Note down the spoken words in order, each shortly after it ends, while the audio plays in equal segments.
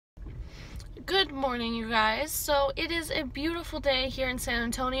Good morning, you guys. So it is a beautiful day here in San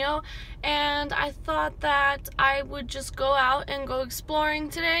Antonio, and I thought that I would just go out and go exploring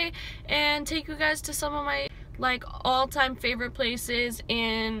today and take you guys to some of my all-time favorite places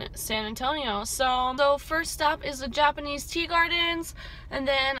in San Antonio. So first stop is the Japanese tea gardens, and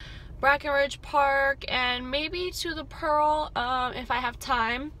then Brackenridge Park, and maybe to the Pearl if I have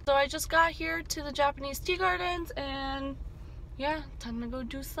time. So I just got here to the Japanese tea gardens, and yeah, time to go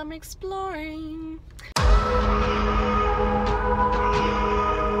do some exploring.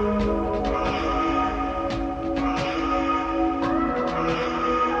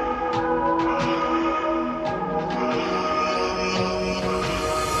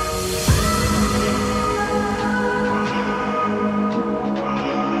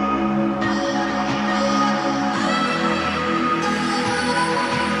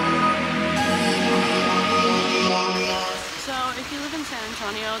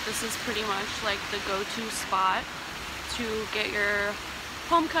 This is pretty much like the go-to spot to get your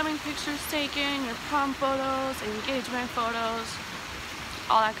homecoming pictures taken, your prom photos, engagement photos,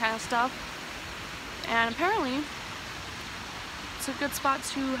 all that kind of stuff. And apparently it's a good spot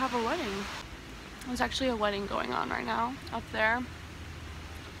to have a wedding. There's actually a wedding going on right now up there,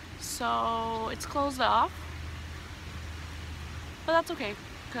 so it's closed off, but that's okay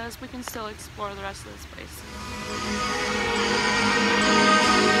because we can still explore the rest of this place.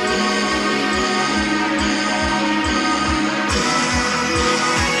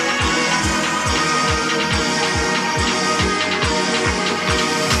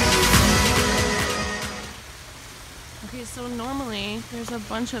 Okay, so normally there's a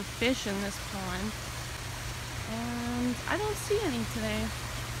bunch of fish in this pond, and I don't see any today.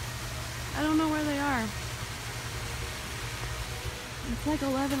 I don't know where they are. It's like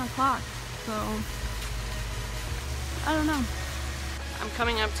 11 o'clock, so I don't know. I'm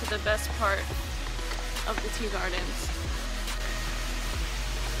coming up to the best part of the tea gardens.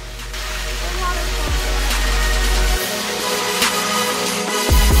 It's a lot of fun.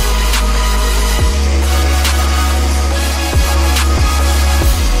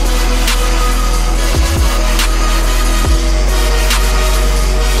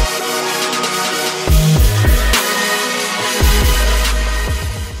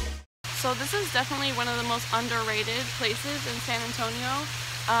 So this is definitely one of the most underrated places in San Antonio.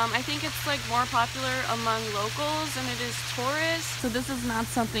 I think it's like more popular among locals than it is tourists. So this is not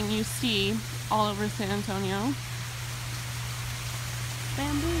something you see all over San Antonio.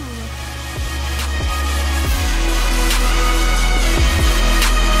 Bamboo.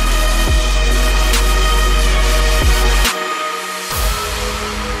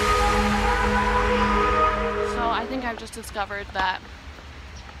 So I think I've just discovered that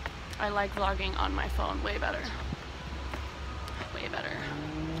I like vlogging on my phone way better. Way better.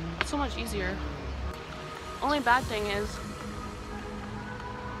 It's so much easier. Only bad thing is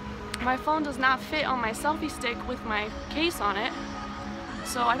my phone does not fit on my selfie stick with my case on it.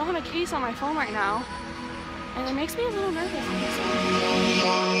 So I don't have a case on my phone right now, and it makes me a little nervous.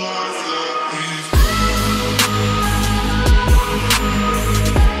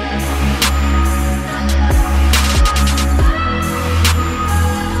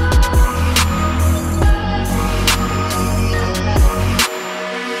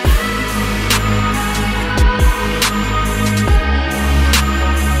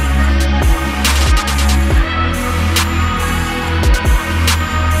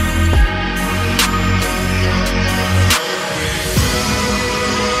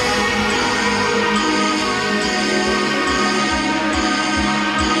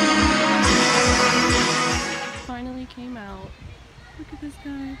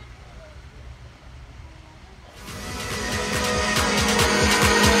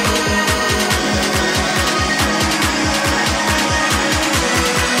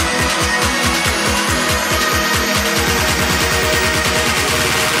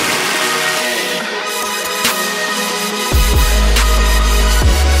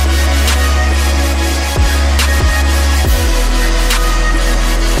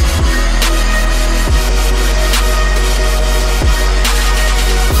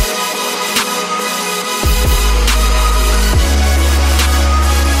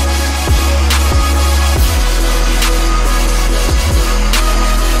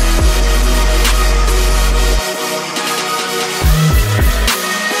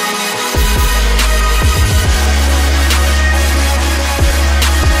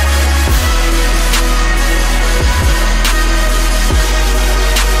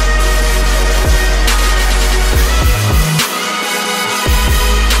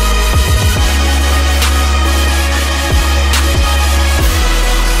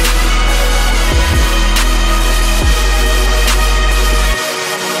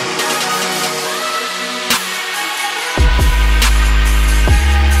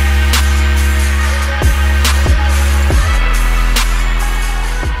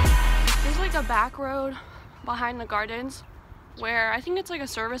 back road behind the gardens where I think it's like a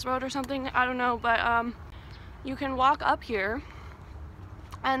service road or something, I don't know, but you can walk up here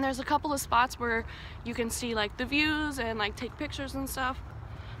and there's a couple of spots where you can see like the views and like take pictures and stuff.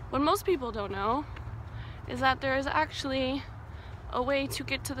 What most people don't know is that there is actually a way to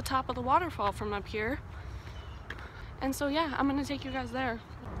get to the top of the waterfall from up here. And so yeah, I'm gonna take you guys there.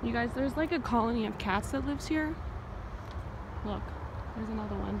 You guys, there's like a colony of cats that lives here. Look, there's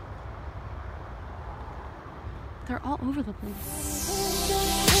another one. They're all over the place.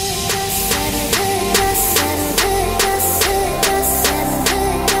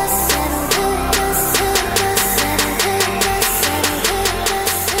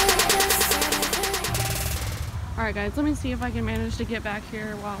 Alright guys, let me see if I can manage to get back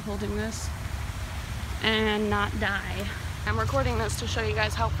here while holding this and not die. I'm recording this to show you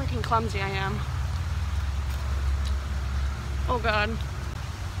guys how freaking clumsy I am. Oh god.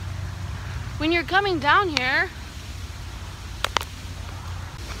 When you're coming down here,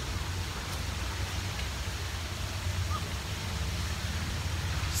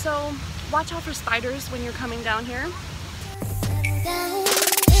 so watch out for spiders when you're coming down here.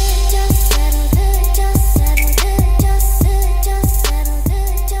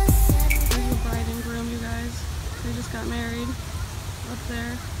 They just got married up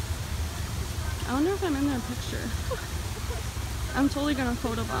there. I wonder if I'm in their picture. I'm totally gonna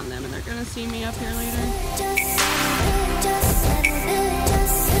photobomb them and they're gonna see me up here later.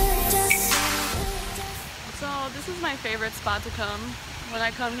 So this is my favorite spot to come when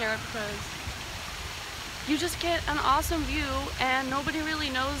I come here because you just get an awesome view and nobody really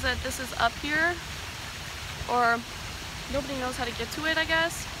knows that this is up here, or nobody knows how to get to it, I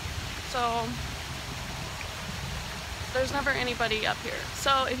guess. So there's never anybody up here.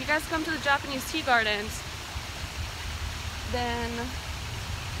 So if you guys come to the Japanese tea gardens, then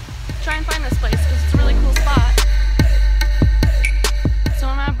try and find this place because it's a really cool spot. So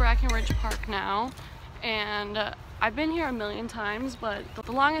I'm at Brackenridge Park now, and I've been here a million times, but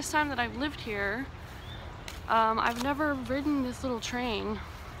the longest time that I've lived here, I've never ridden this little train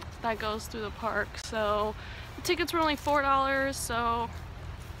that goes through the park. So the tickets were only $4, so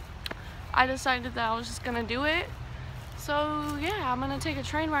I decided that I was just gonna do it. So yeah, I'm gonna take a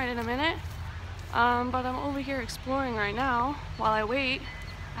train ride in a minute, but I'm over here exploring right now while I wait.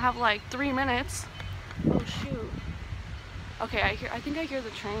 I have like 3 minutes. Oh shoot. Okay, I think I hear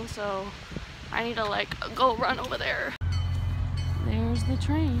the train, so I need to like go run over there. There's the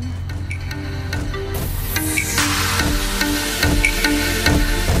train.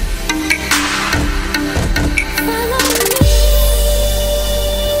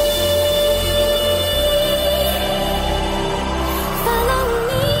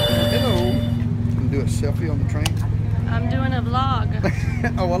 Selfie on the train? I'm doing a vlog.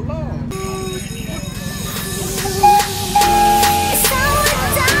 Oh, a vlog.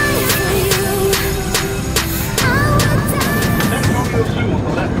 Zoo on the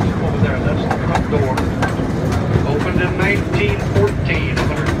left over there, that's the front door. Opened in 1914,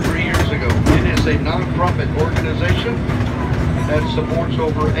 103 years ago. It is a non-profit organization that supports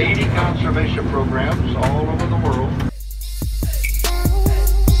over 80 conservation programs all over the world.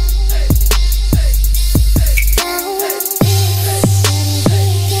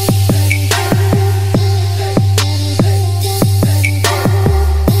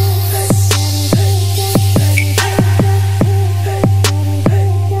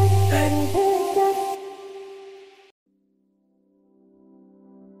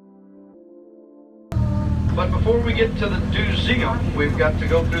 But before we get to the museum, we've got to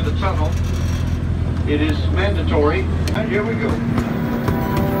go through the tunnel. It is mandatory. And here we go.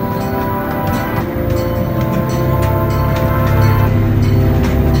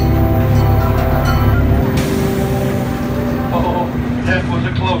 Oh, that was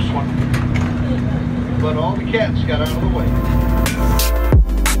a close one. But all the cats got out of the way.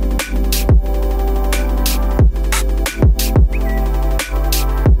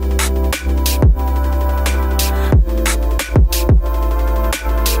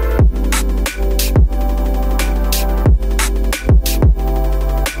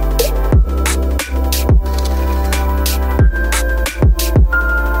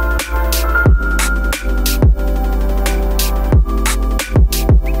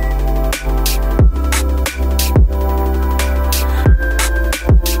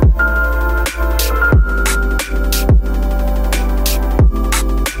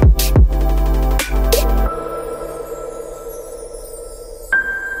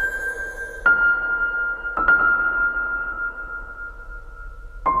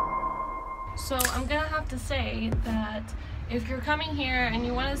 So I'm gonna have to say that if you're coming here and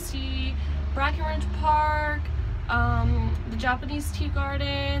you want to see Brackenridge Park, the Japanese Tea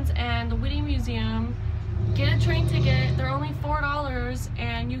Gardens, and the Whitty Museum. Get a train ticket. They're only $4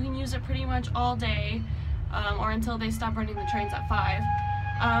 and you can use it pretty much all day, or until they stop running the trains at 5.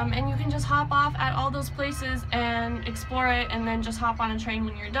 And you can just hop off at all those places and explore it, and then just hop on a train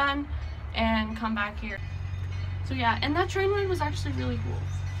when you're done and come back here. So yeah, and that train ride was actually really cool.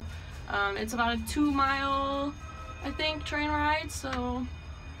 It's about a 2-mile, I think, train ride, so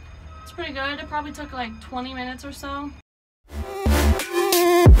it's pretty good. It probably took like 20 minutes or so.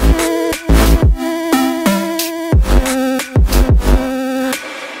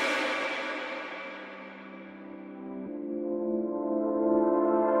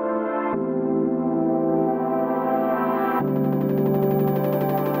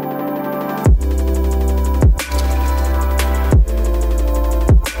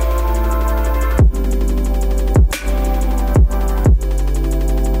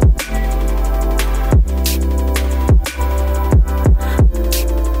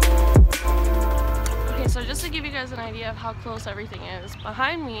 An idea of how close everything is.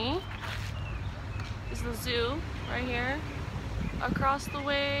 Behind me is the zoo right here. Across the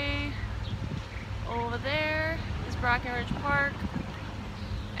way over there is Brackenridge Park,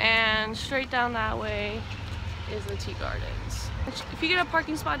 and straight down that way is the Tea Gardens. If you get a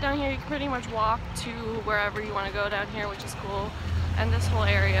parking spot down here, you can pretty much walk to wherever you want to go down here, which is cool, and this whole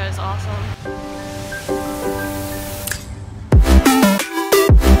area is awesome.